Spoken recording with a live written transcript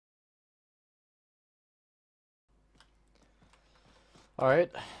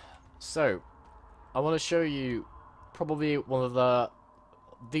Alright, so I want to show you probably one of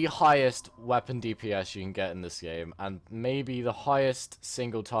the highest weapon DPS you can get in this game, and maybe the highest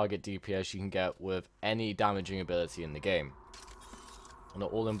single target DPS you can get with any damaging ability in the game. And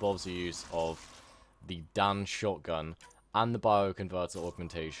it all involves the use of the Dhan shotgun and the Bioconverter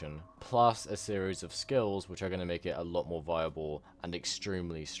augmentation, plus a series of skills which are going to make it a lot more viable and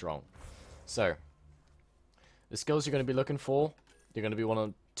extremely strong. So, the skills you're going to be looking for, you're going to be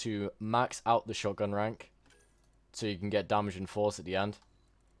wanting to max out the shotgun rank, so you can get damage and force at the end.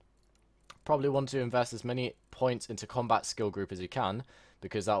 Probably want to invest as many points into combat skill group as you can,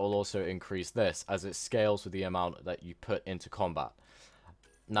 because that will also increase this, as it scales with the amount that you put into combat.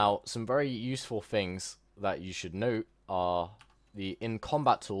 Now, some very useful things that you should note are the in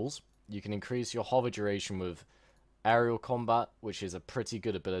combat tools. You can increase your hover duration with aerial combat, which is a pretty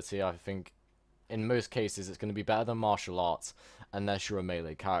good ability. I think in most cases it's going to be better than martial arts, unless you're a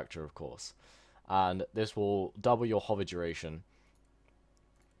melee character, of course. And this will double your hover duration,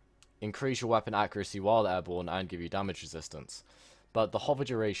 increase your weapon accuracy while airborne, and give you damage resistance. But the hover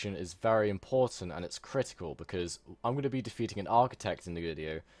duration is very important, and it's critical, because I'm going to be defeating an architect in the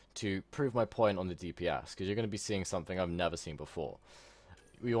video to prove my point on the DPS, because you're going to be seeing something I've never seen before.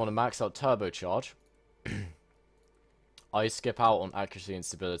 We want to max out Turbocharge. I skip out on accuracy and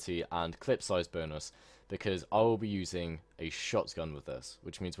stability and clip size bonus, because I will be using a shotgun with this,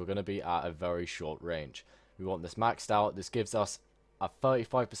 which means we're going to be at a very short range. We want this maxed out. This gives us a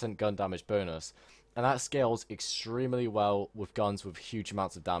 35% gun damage bonus, and that scales extremely well with guns with huge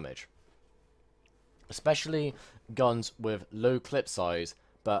amounts of damage. Especially guns with low clip size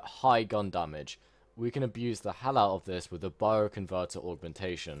but high gun damage. We can abuse the hell out of this with the Bioconverter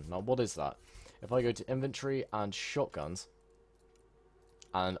augmentation. Now, what is that? If I go to inventory and shotguns,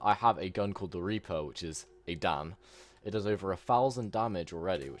 and I have a gun called the Reaper, which is a Dhan, it does over 1,000 damage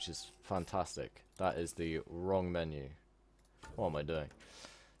already, which is fantastic. That is the wrong menu. What am I doing?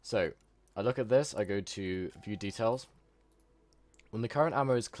 So, I look at this, I go to view details. When the current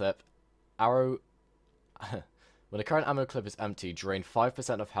ammo is clip, when the current ammo clip is empty, drain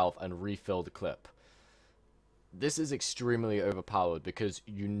 5% of health and refill the clip. This is extremely overpowered because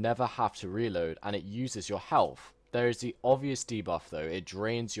you never have to reload, and it uses your health. There is the obvious debuff though, it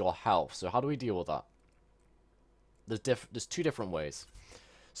drains your health. So how do we deal with that? There's two different ways.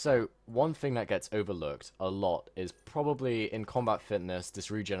 So, one thing that gets overlooked a lot is probably in combat fitness,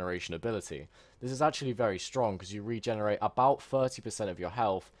 this regeneration ability. This is actually very strong because you regenerate about 30% of your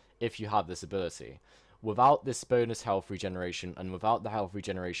health if you have this ability. Without this bonus health regeneration and without the health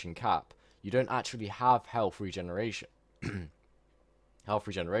regeneration cap, you don't actually have health regeneration. Health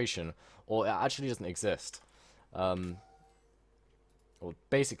regeneration, or it actually doesn't exist. Or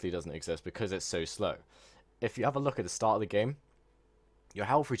basically doesn't exist because it's so slow. If you have a look at the start of the game, your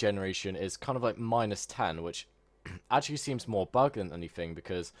health regeneration is kind of like -10, which actually seems more bug than anything,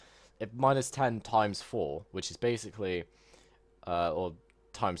 because if -10 times 4, which is basically, or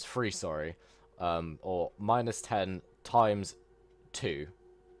times 3, sorry, or -10 times 2,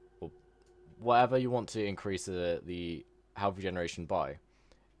 or whatever you want to increase the health regeneration by,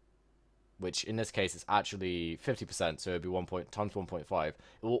 which in this case is actually 50%, so it would be 1 times 1.5,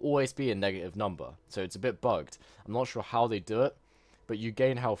 it will always be a negative number, so it's a bit bugged. I'm not sure how they do it, but you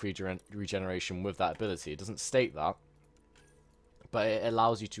gain health regeneration with that ability. It doesn't state that, but it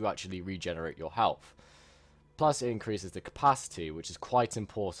allows you to actually regenerate your health. Plus, it increases the capacity, which is quite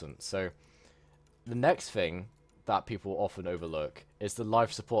important. So, the next thing that people often overlook is the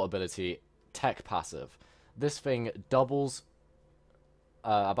life support ability tech passive. This thing doubles,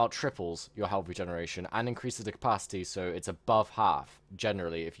 about triples your health regeneration and increases the capacity, so it's above half,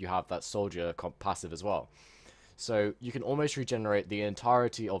 generally, if you have that soldier passive as well. So you can almost regenerate the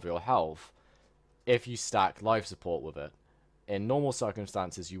entirety of your health if you stack life support with it. In normal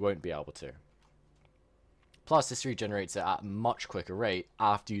circumstances, you won't be able to. Plus, this regenerates it at a much quicker rate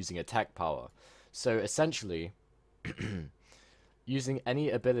after using a tech power. So essentially, using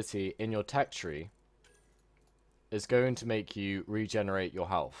any ability in your tech tree is going to make you regenerate your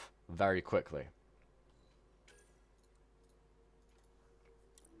health very quickly.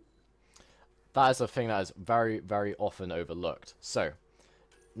 That is a thing that is very, very often overlooked. So,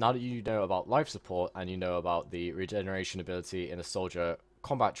 now that you know about life support and you know about the regeneration ability in a soldier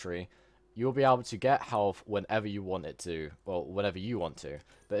combat tree, you'll be able to get health whenever you want it to, well, whenever you want to.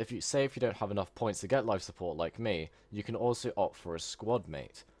 But if you don't have enough points to get life support like me, you can also opt for a squad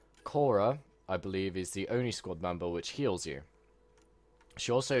mate. Cora, I believe, is the only squad member which heals you.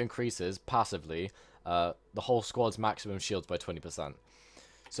 She also increases, passively, the whole squad's maximum shields by 20%.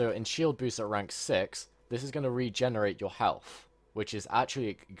 So in shield boost at rank 6, this is going to regenerate your health. which is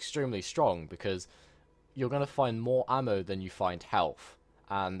actually extremely strong because you're going to find more ammo than you find health.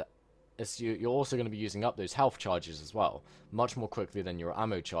 And you're also going to be using up those health charges as well, much more quickly than your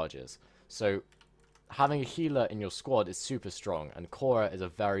ammo charges. So having a healer in your squad is super strong, and Cora is a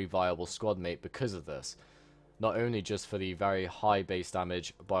very viable squad mate because of this. Not only just for the very high base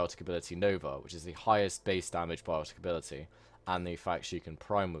damage biotic ability Nova, which is the highest base damage biotic ability, and the fact she can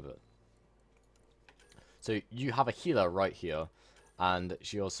prime with it. So you have a healer right here, and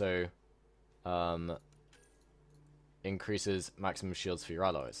she also increases maximum shields for your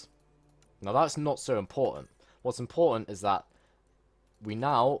allies. Now that's not so important. What's important is that we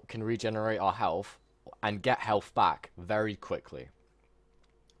now can regenerate our health and get health back very quickly.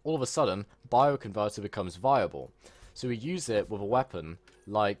 All of a sudden, Bioconverter becomes viable. So we use it with a weapon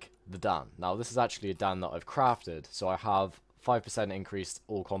like the Dhan. Now this is actually a Dhan that I've crafted, so I have 5% increased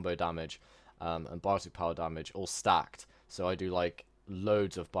all combo damage and biotic power damage all stacked. So I do like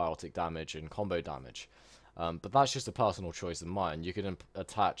loads of biotic damage and combo damage. But that's just a personal choice of mine. You can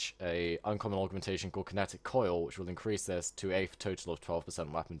attach a uncommon augmentation called Kinetic Coil, which will increase this to a total of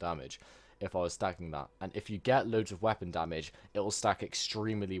 12% weapon damage if I was stacking that. And if you get loads of weapon damage, it will stack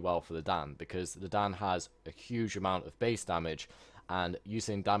extremely well for the Dhan, because the Dhan has a huge amount of base damage, and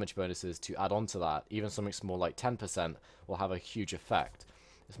using damage bonuses to add on to that, even something small like 10%, will have a huge effect.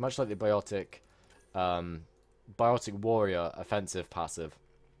 It's much like the Biotic Warrior offensive passive.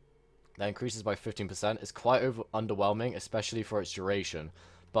 That increases by 15%. It's quite underwhelming, especially for its duration.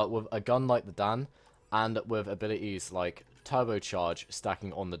 But with a gun like the Dhan, and with abilities like Turbocharge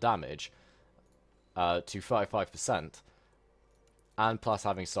stacking on the damage to 35%, and plus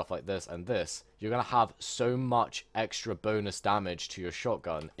having stuff like this and this, you're going to have so much extra bonus damage to your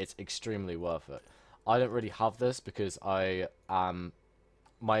shotgun. It's extremely worth it. I don't really have this because my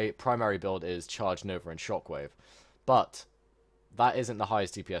primary build is Charge, Nova, and Shockwave. But that isn't the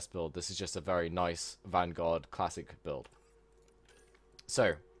highest DPS build. This is just a very nice Vanguard classic build.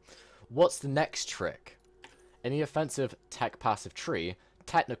 So, what's the next trick? In the offensive tech passive tree,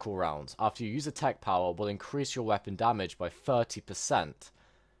 technical rounds, after you use a tech power, will increase your weapon damage by 30%.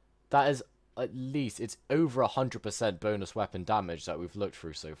 That is at least, it's over 100% bonus weapon damage that we've looked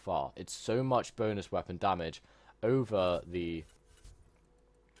through so far. It's so much bonus weapon damage over the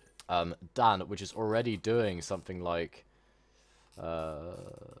Dhan, which is already doing something like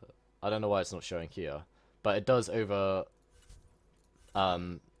I don't know why it's not showing here, but it does over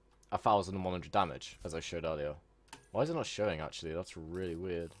 1,100 damage, as I showed earlier. Why is it not showing, actually? That's really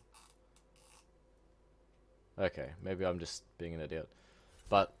weird. Okay, maybe I'm just being an idiot.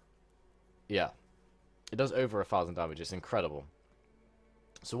 But, yeah. It does over 1,000 damage. It's incredible.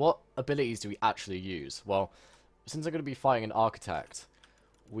 So what abilities do we actually use? Well, since I'm going to be fighting an Architect,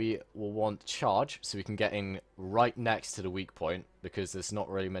 we will want Charge, so we can get in right next to the weak point, because there's not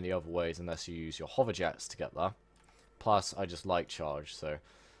really many other ways unless you use your hover jets to get there. Plus, I just like Charge, so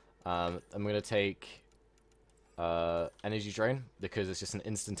I'm going to take Energy Drain, because it's just an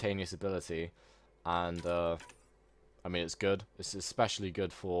instantaneous ability, and I mean, it's good. It's especially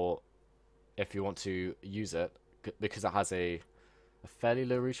good for if you want to use it, because it has a fairly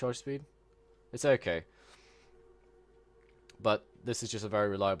low recharge speed. It's okay. But this is just a very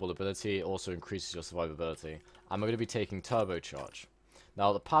reliable ability. It also increases your survivability. And we're going to be taking Turbocharge.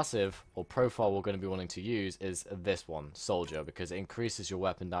 Now, the passive or profile we're going to be wanting to use is this one, Soldier, because it increases your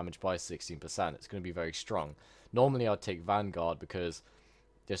weapon damage by 16%. It's going to be very strong. Normally, I'd take Vanguard because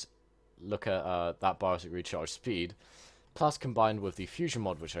just look at that biotic recharge speed, plus combined with the fusion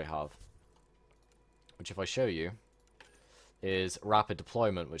mod which I have, which if I show you, is rapid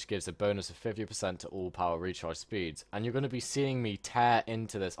deployment, which gives a bonus of 50% to all power recharge speeds. And you're going to be seeing me tear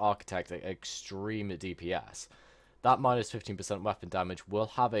into this Architect at extreme DPS. That minus 15% weapon damage will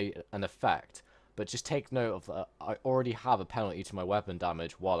have an effect, but just take note of that. I already have a penalty to my weapon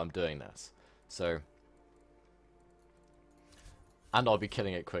damage while I'm doing this. So, and I'll be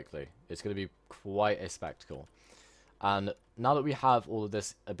killing it quickly. It's going to be quite a spectacle. And now that we have all of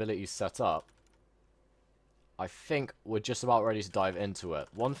this ability set up, I think we're just about ready to dive into it.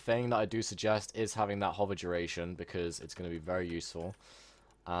 One thing that I do suggest is having that hover duration, because it's going to be very useful.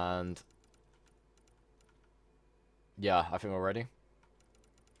 And yeah, I think we're ready.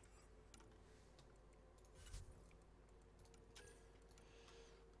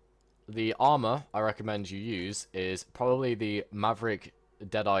 The armor I recommend you use is probably the Maverick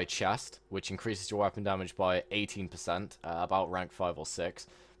Deadeye chest, which increases your weapon damage by 18%, about rank 5 or 6.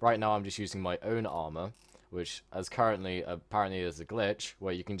 Right now I'm just using my own armor, which as currently apparently is a glitch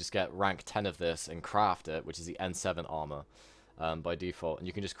where you can just get rank 10 of this and craft it, which is the N7 armor by default, and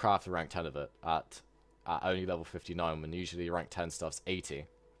you can just craft the rank 10 of it at at only level 59 when usually rank 10 stuff's 80.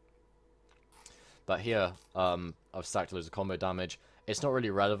 But here, I've stacked loads of combo damage. It's not really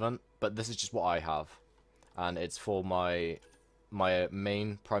relevant, but this is just what I have. And it's for my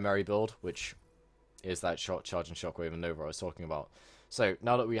main primary build, which is that shot, charge, and shockwave and Nova I was talking about. So,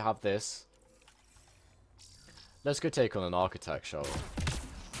 now that we have this, let's go take on an architect, shall we?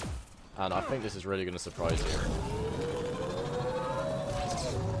 And I think this is really going to surprise you.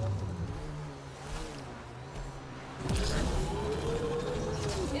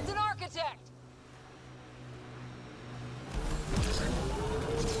 It's an architect!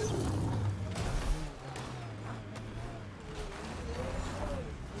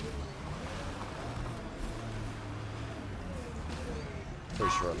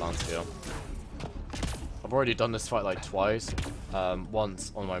 Pretty sure it lands here. I've already done this fight like twice.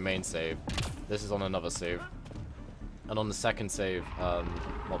 Once on my main save. This is on another save. And on the second save,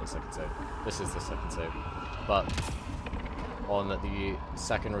 not the second save. This is the second save. But on the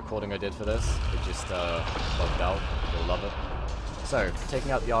second recording I did for this, it just bugged out. You'll love it. So, taking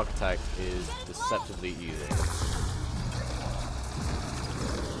out the architect is deceptively easy.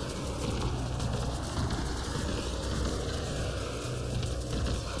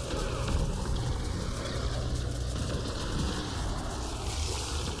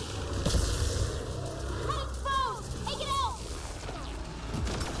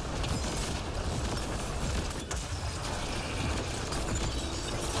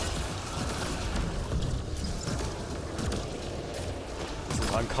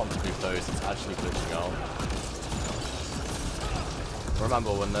 Uncomfortably close, it's actually glitching out.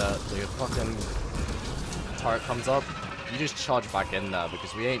 Remember, when the fucking turret comes up, you just charge back in there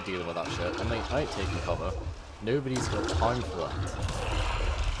because we ain't dealing with that shit. I ain't taking cover. Nobody's got time for that.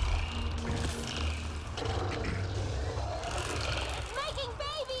 Making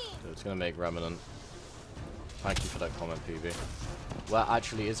baby! So it's gonna make Remnant. Thank you for that comment, PB. Well,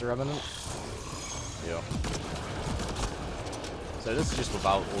 actually, is a Remnant? Yeah. So this is just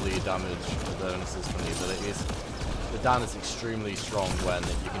without all the damage bonuses from the abilities. The Dhan is extremely strong when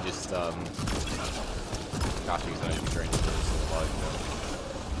you can just use an energy drain to survive.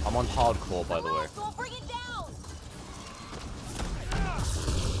 Yeah. I'm on hardcore, by the way. We'll bring it down.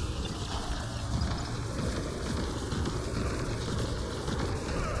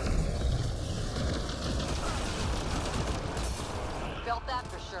 Felt that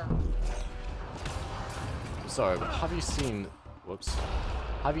for sure. Sorry, but have you seen... Whoops.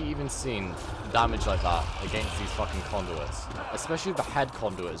 Have you even seen damage like that against these fucking conduits? Especially the head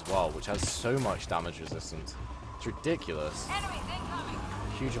conduit as well, which has so much damage resistance. It's ridiculous. Enemies incoming.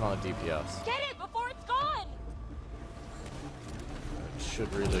 Huge amount of DPS. Get it before it's gone. It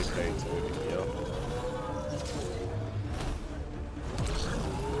should relocate to over here.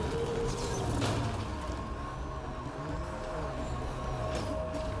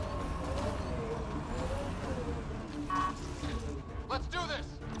 Let's do this!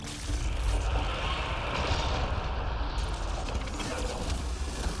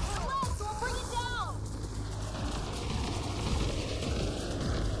 Relax, we'll bring it down.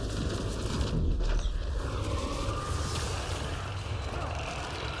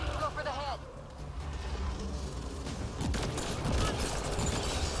 Go for the head.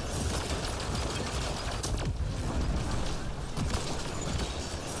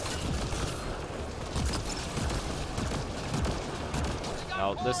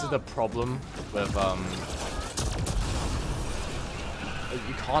 Now, this is the problem with,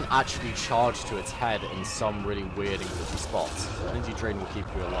 you can't actually charge to its head in some really weird and glitchy spots. The energy drain will keep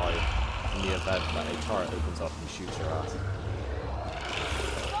you alive in the event that a turret opens up and shoots your ass.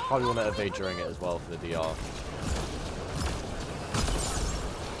 Probably want to evade during it as well for the DR.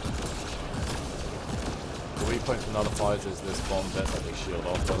 The weak point for nullifiers is this bottom bit that they shield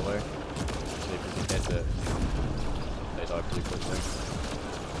off, by the way. So if you can hit it, they die pretty quickly.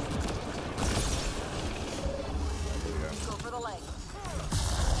 Go for the leg.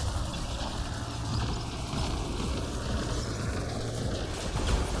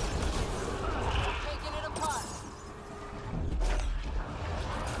 Taking it apart.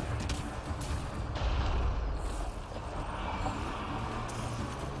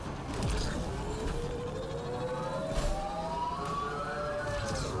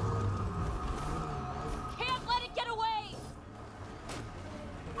 Can't let it get away.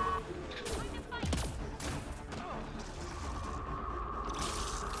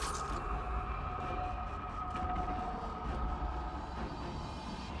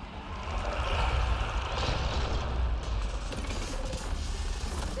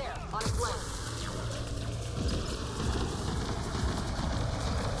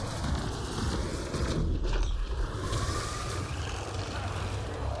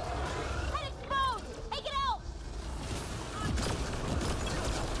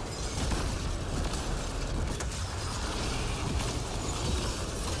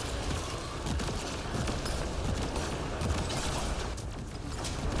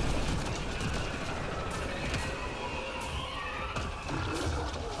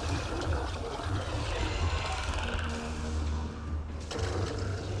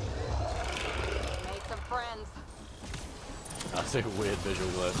 It's a weird visual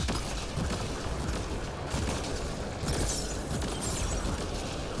glitch.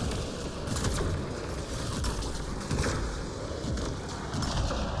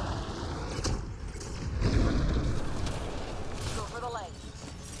 Go for the leg.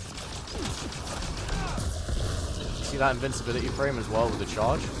 See that invincibility frame as well with the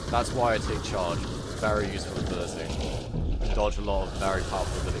charge? That's why I take charge. Very useful ability. Dodge a lot of very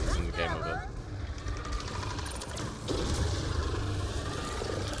powerful abilities in the game with it.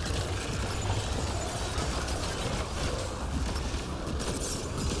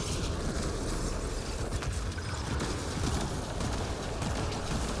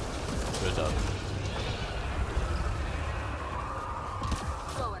 Good done.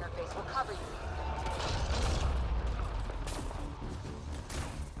 Flow interface will cover you.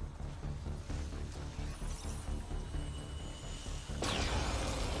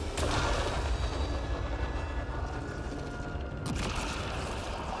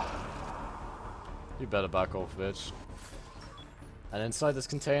 You better back off, bitch. And inside this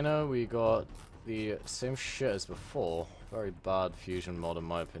container, we got the same shit as before. Very bad fusion mod in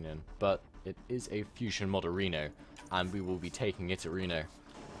my opinion. But it is a fusion mod at Reno, and we will be taking it at Reno.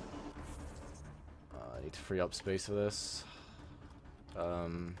 I need to free up space for this. There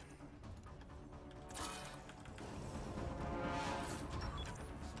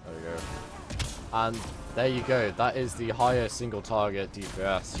we go. And there you go. That is the highest single target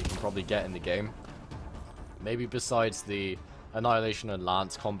DPS you can probably get in the game. Maybe besides the Annihilation and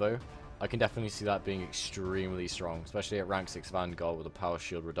Lance combo, I can definitely see that being extremely strong, especially at rank 6 Vanguard with a power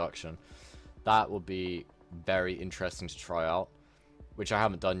shield reduction. That will be very interesting to try out, which I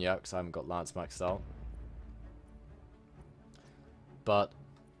haven't done yet because I haven't got Lance maxed out. But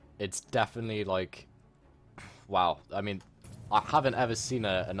it's definitely like, wow. I mean, I haven't ever seen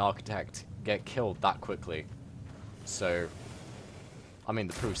an architect get killed that quickly. So, I mean,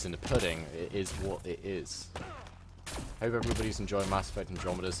 the proof's in the pudding. It is what it is. Hope everybody's enjoying Mass Effect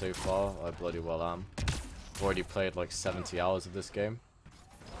Andromeda so far. I bloody well am. I've already played like 70 hours of this game.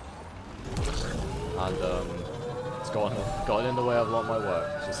 And it's gotten in the way of a lot of my work,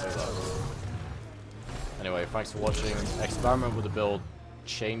 let's just say that. Anyway, thanks for watching. Experiment with the build.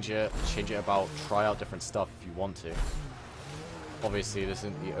 Change it about, try out different stuff if you want to. Obviously, this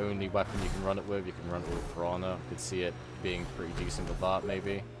isn't the only weapon you can run it with. You can run it with Piranha. Could see it being pretty decent with that,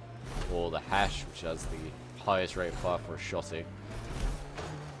 maybe. Or the Hash, which has the highest rate of fire for a shotty.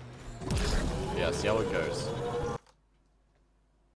 Yeah, see how it goes.